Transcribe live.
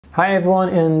Hi everyone,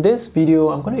 in this video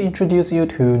I'm going to introduce you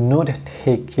to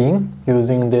note-taking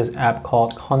using this app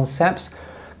called Concepts.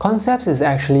 Concepts is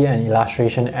actually an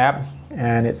illustration app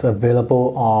and it's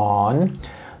available on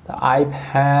the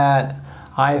iPad,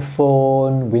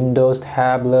 iPhone, Windows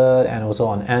tablet and also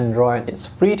on Android. It's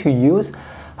free to use.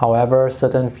 However,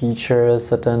 certain features,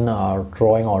 certain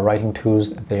drawing or writing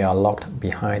tools, they are locked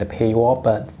behind a paywall,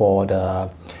 but for the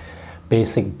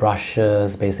basic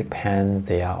brushes, basic pens,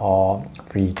 they are all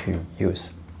free to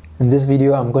use. In this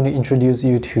video, I'm going to introduce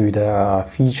you to the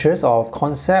features of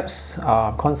Concepts.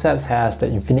 Concepts has the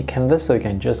infinite canvas, so you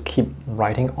can just keep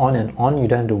writing on and on. You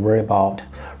don't have to worry about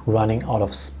running out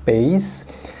of space.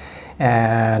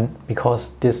 And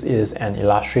because this is an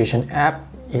illustration app,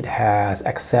 it has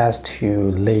access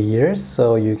to layers,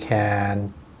 so you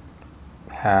can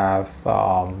have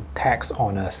text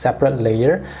on a separate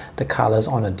layer, the colors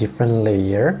on a different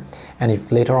layer, and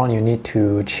if later on you need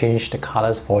to change the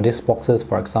colors for these boxes,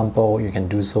 for example, you can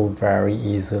do so very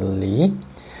easily.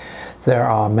 There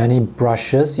are many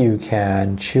brushes you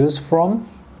can choose from,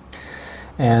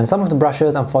 and some of the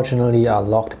brushes unfortunately are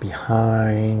locked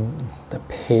behind the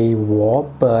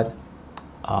paywall, but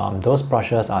those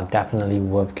brushes are definitely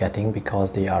worth getting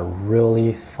because they are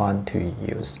really fun to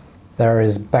use. There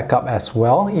is backup as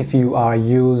well. If you are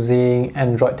using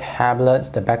Android tablets,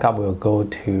 the backup will go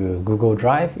to Google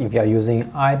Drive. If you are using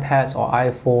iPads or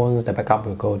iPhones, the backup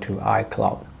will go to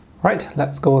iCloud. Right,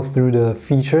 let's go through the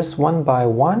features one by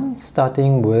one,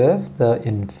 starting with the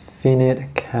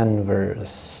infinite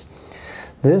canvas.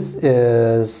 This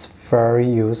is very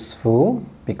useful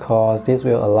because this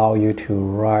will allow you to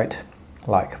write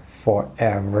like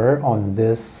forever on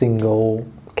this single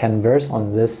canvas,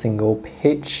 on this single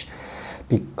page,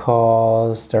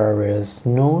 because there is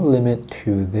no limit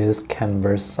to this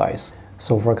canvas size.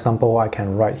 So for example, I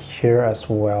can write here as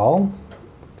well.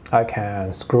 I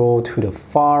can scroll to the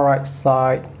far right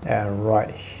side and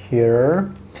write here.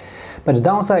 But the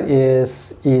downside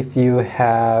is if you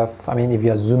have, if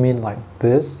you zoom in like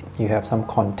this, you have some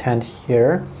content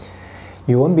here,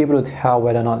 you won't be able to tell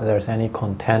whether or not there's any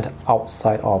content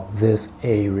outside of this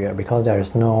area because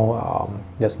there's no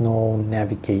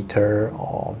navigator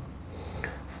or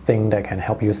thing that can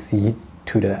help you see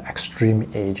to the extreme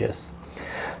edges.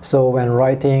 So when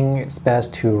writing, it's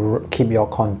best to keep your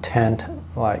content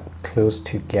like close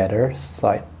together,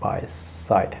 side by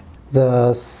side.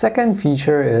 The second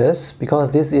feature is, because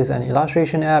this is an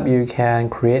illustration app, you can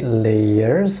create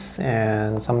layers,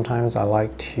 and sometimes I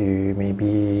like to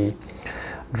maybe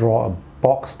draw a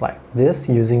box like this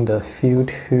using the fill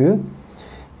tool,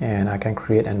 and I can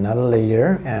create another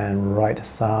layer and write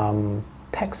some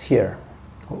text here.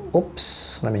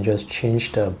 Oops, let me just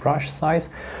change the brush size.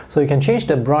 So you can change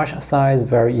the brush size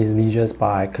very easily just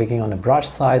by clicking on the brush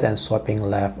size and swiping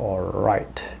left or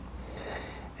right.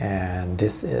 And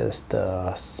this is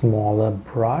the smaller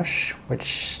brush,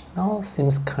 which now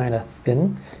seems kind of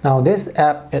thin. Now this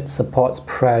app, it supports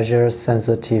pressure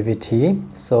sensitivity.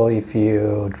 So if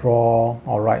you draw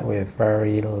or write with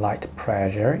very light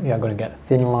pressure, you are going to get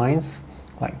thin lines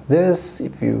like this.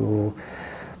 If you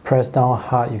press down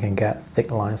hard, you can get thick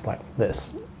lines like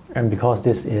this. And because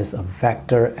this is a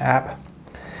vector app,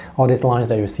 all these lines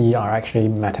that you see are actually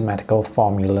mathematical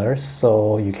formulas,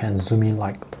 so you can zoom in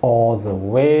like all the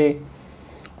way,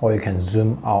 or you can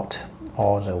zoom out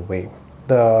all the way.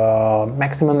 The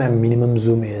maximum and minimum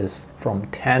zoom is from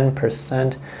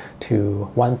 10% to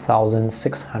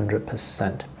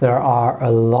 1600%. There are a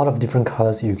lot of different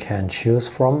colors you can choose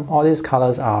from. All these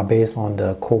colors are based on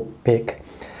the Copic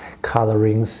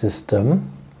coloring system.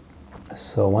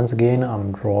 So once again,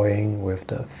 I'm drawing with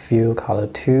the fill color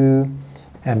tool,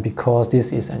 and because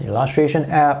this is an illustration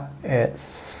app,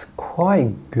 it's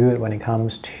quite good when it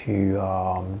comes to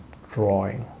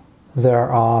drawing.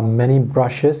 There are many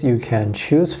brushes you can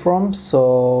choose from,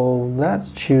 so let's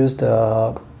choose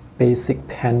the basic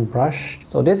pen brush.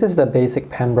 So this is the basic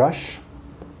pen brush.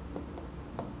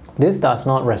 This does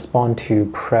not respond to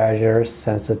pressure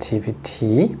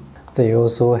sensitivity. They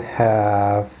also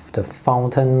have the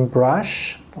fountain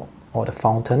brush, or the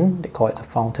fountain, they call it the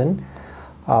fountain.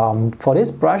 For this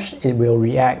brush, it will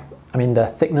react, the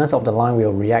thickness of the line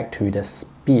will react to the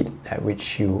speed at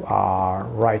which you are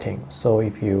writing. So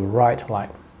if you write like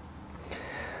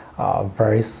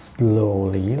very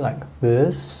slowly like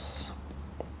this,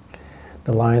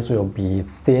 the lines will be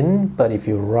thin, but if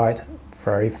you write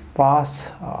very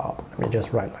fast, let me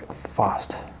just write like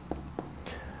fast,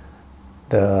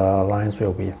 the lines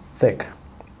will be thick.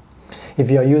 If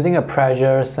you're using a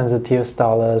pressure sensitive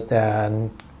stylus,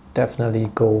 then definitely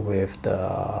go with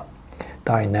the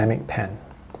dynamic pen.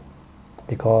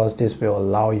 because this will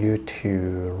allow you to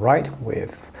write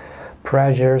with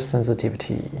pressure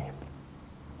sensitivity.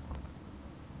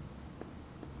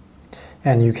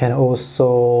 And you can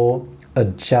also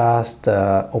adjust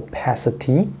the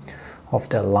opacity of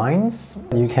the lines.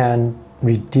 You can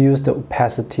reduce the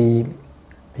opacity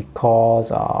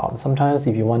because sometimes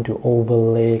if you want to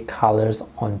overlay colors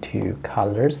onto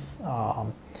colors,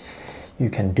 you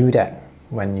can do that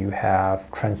when you have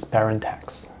transparent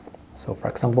text. So for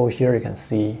example, here you can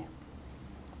see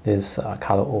this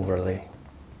color overlay.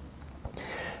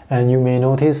 And you may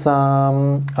notice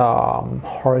some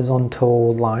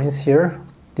horizontal lines here.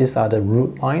 These are the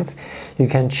root lines. You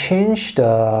can change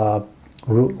the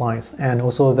root lines, and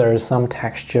also there is some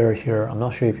texture here. I'm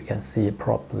not sure if you can see it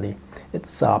properly.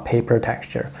 It's paper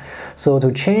texture. So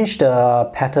to change the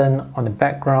pattern on the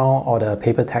background or the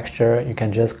paper texture, you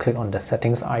can just click on the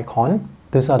settings icon.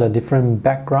 These are the different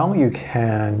background you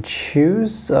can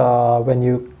choose. When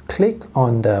you click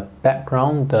on the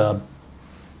background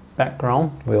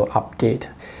will update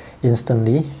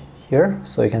instantly here,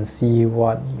 so you can see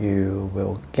what you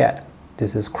will get.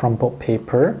 This is crumpled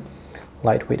paper,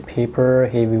 lightweight paper,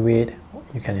 heavyweight.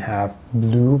 You can have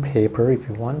blue paper if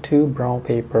you want to, brown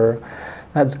paper.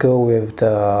 Let's go with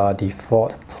the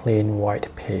default plain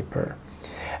white paper.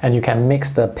 And you can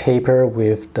mix the paper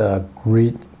with the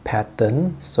grid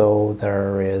pattern, so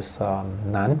there is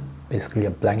none, basically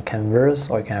a blank canvas,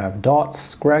 or you can have dots,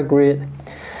 square grid,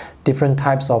 different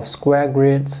types of square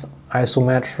grids,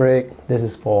 isometric. This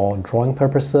is for drawing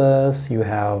purposes. You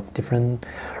have different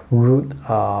root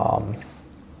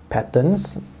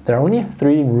patterns. There are only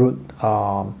 3 root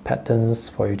patterns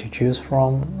for you to choose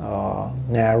from: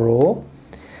 narrow,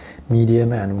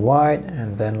 medium, and wide.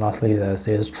 And then lastly, there's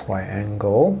this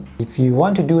triangle. If you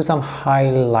want to do some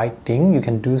highlighting, you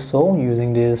can do so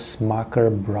using this marker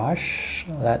brush.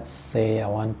 Let's say I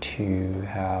want to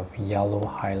have yellow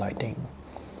highlighting.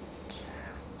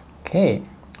 Okay,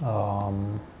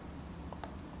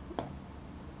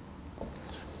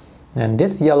 and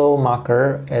this yellow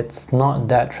marker, it's not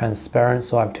that transparent,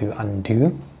 so I have to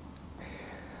undo.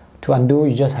 To undo,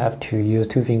 you just have to use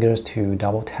 2 fingers to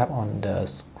double tap on the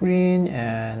screen,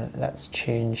 and let's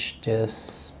change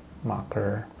this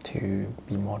marker to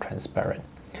be more transparent.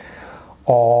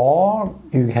 Or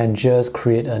you can just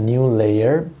create a new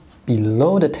layer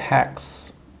below the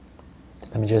text.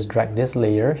 Let me just drag this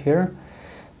layer here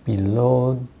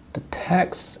below the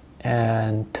text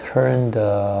and turn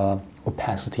the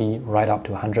opacity right up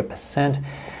to 100%,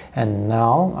 and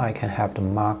now I can have the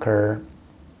marker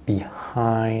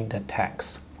behind the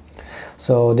text.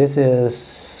 So this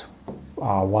is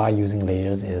why using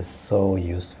layers is so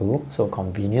useful, so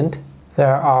convenient.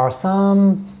 There are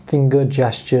some finger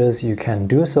gestures you can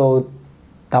do. So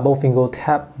double finger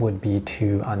tap would be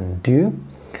to undo.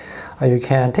 You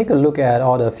can take a look at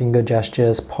all the finger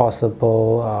gestures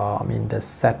possible in the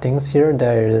settings here.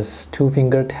 There is 2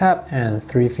 finger tap and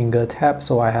 3 finger tap,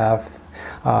 so I have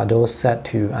those set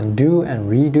to undo and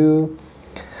redo.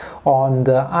 On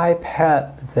the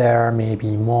iPad, there may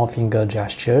be more finger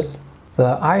gestures.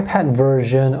 The iPad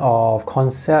version of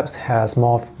Concepts has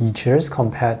more features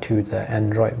compared to the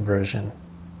Android version.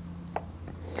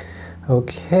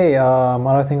 Okay,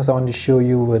 other things I want to show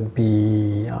you would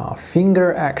be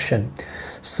finger action.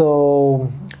 So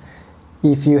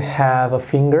if you have a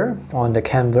finger on the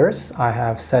canvas, I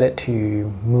have set it to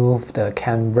move the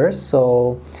canvas.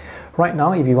 So right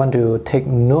now, if you want to take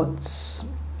notes,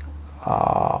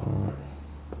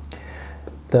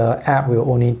 the app will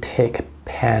only take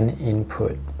pen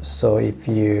input. So if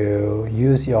you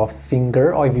use your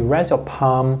finger or if you rest your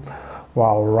palm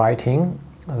while writing,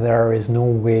 there is no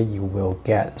way you will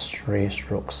get stray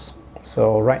strokes.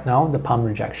 So right now the palm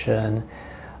rejection,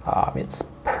 it's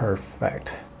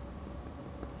perfect.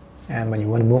 And when you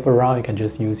want to move around, you can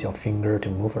just use your finger to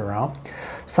move around.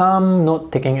 Some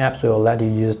note-taking apps will let you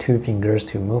use 2 fingers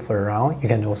to move around. You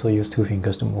can also use 2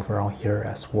 fingers to move around here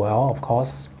as well, of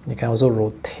course. You can also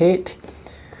rotate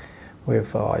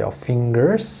with your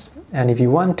fingers. And if you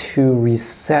want to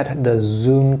reset the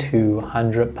zoom to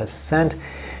 100%,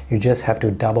 you just have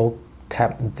to double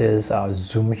tap this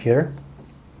zoom here,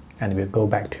 and it will go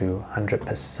back to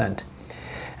 100%.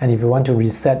 And if you want to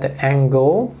reset the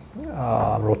angle,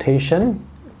 rotation,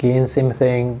 again, same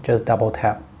thing, just double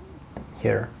tap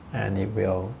here and it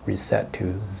will reset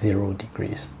to 0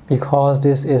 degrees. Because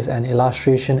this is an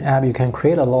illustration app, you can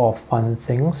create a lot of fun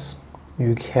things.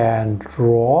 You can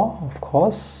draw, of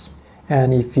course,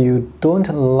 and if you don't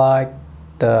like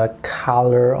the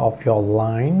color of your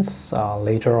lines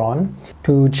later on,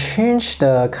 to change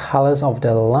the colors of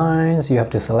the lines, you have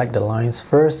to select the lines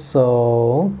first.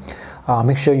 So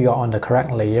make sure you are on the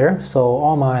correct layer. So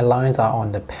all my lines are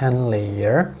on the pen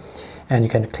layer, and you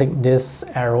can click this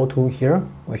arrow tool here,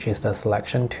 which is the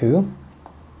selection tool,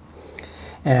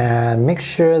 and make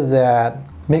sure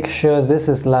this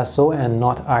is lasso and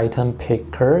not item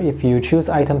picker. If you choose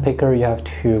item picker, you have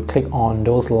to click on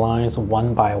those lines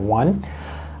one by one.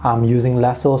 I'm using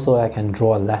lasso so I can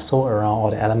draw a lasso around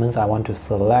all the elements I want to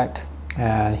select.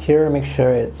 And here, make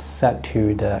sure it's set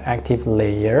to the active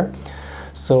layer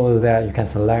so that you can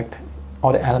select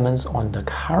all the elements on the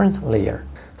current layer.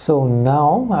 So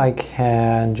now I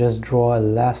can just draw a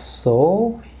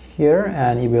lasso here,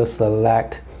 and it will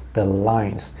select the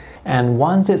lines. And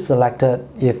once it's selected,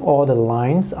 if all the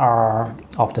lines are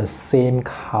of the same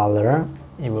color,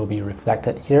 it will be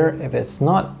reflected here. If it's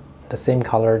not the same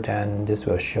color, then this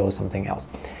will show something else.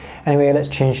 Anyway, let's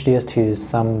change this to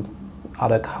some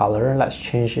other color. Let's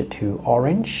change it to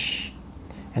orange,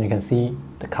 and you can see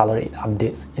the color, it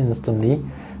updates instantly.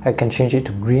 I can change it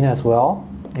to green as well,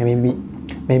 and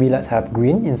maybe let's have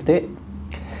green instead.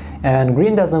 And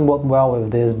green doesn't work well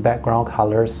with this background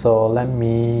color, so let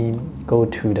me go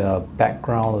to the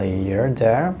background layer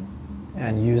there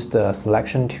and use the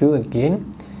selection tool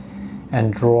again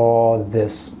and draw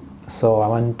this. So I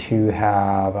want to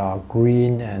have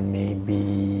green and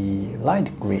maybe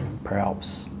light green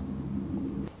perhaps.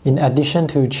 In addition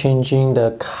to changing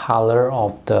the color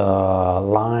of the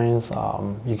lines,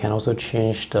 you can also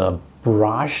change the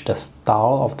brush, the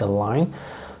style of the line.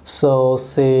 So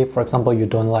say, for example, you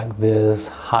don't like this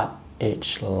hard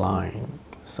edge line.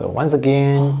 So once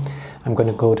again, I'm going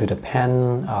to go to the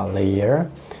pen layer,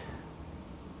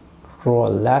 draw a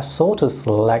lasso to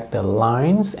select the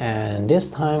lines, and this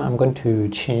time I'm going to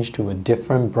change to a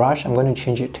different brush. I'm going to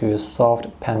change it to soft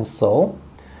pencil.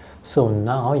 So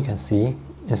now you can see,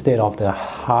 instead of the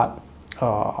hard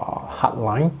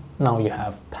line, now you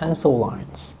have pencil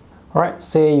lines. Alright,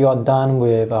 say you are done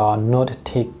with note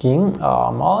taking.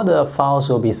 All the files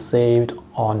will be saved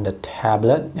on the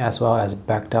tablet as well as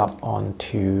backed up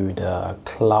onto the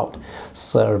cloud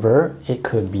server. It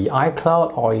could be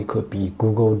iCloud or it could be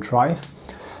Google Drive.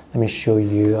 Let me show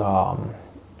you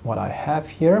what I have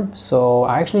here. So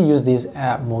I actually use this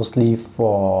app mostly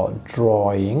for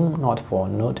drawing, not for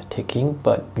note taking,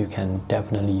 but you can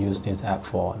definitely use this app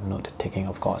for note taking,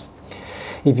 of course.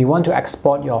 If you want to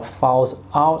export your files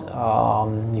out,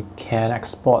 you can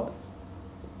export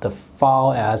the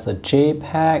file as a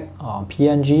JPEG or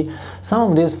PNG. Some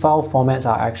of these file formats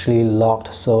are actually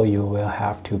locked, so you will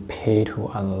have to pay to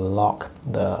unlock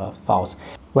the files.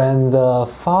 When the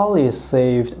file is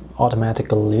saved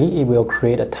automatically, it will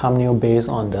create a thumbnail based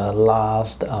on the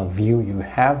last view you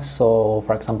have. So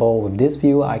for example, with this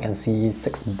view, I can see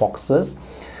 6 boxes.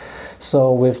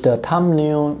 So with the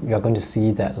thumbnail, you're going to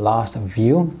see that last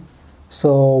view.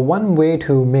 So one way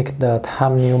to make the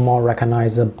thumbnail more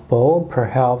recognizable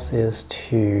perhaps is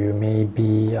to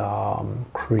maybe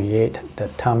create the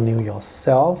thumbnail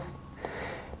yourself.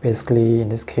 Basically, in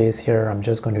this case here, I'm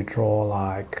just going to draw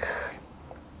like...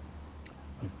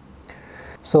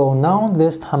 So now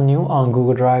this thumbnail on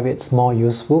Google Drive, it's more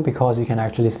useful because you can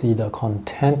actually see the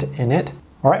content in it.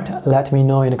 Alright, let me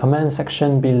know in the comment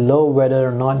section below whether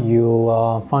or not you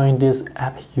find this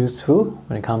app useful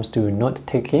when it comes to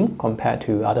note-taking compared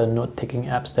to other note-taking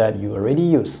apps that you already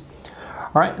use.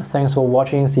 Alright, thanks for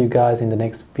watching. See you guys in the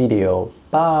next video.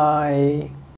 Bye!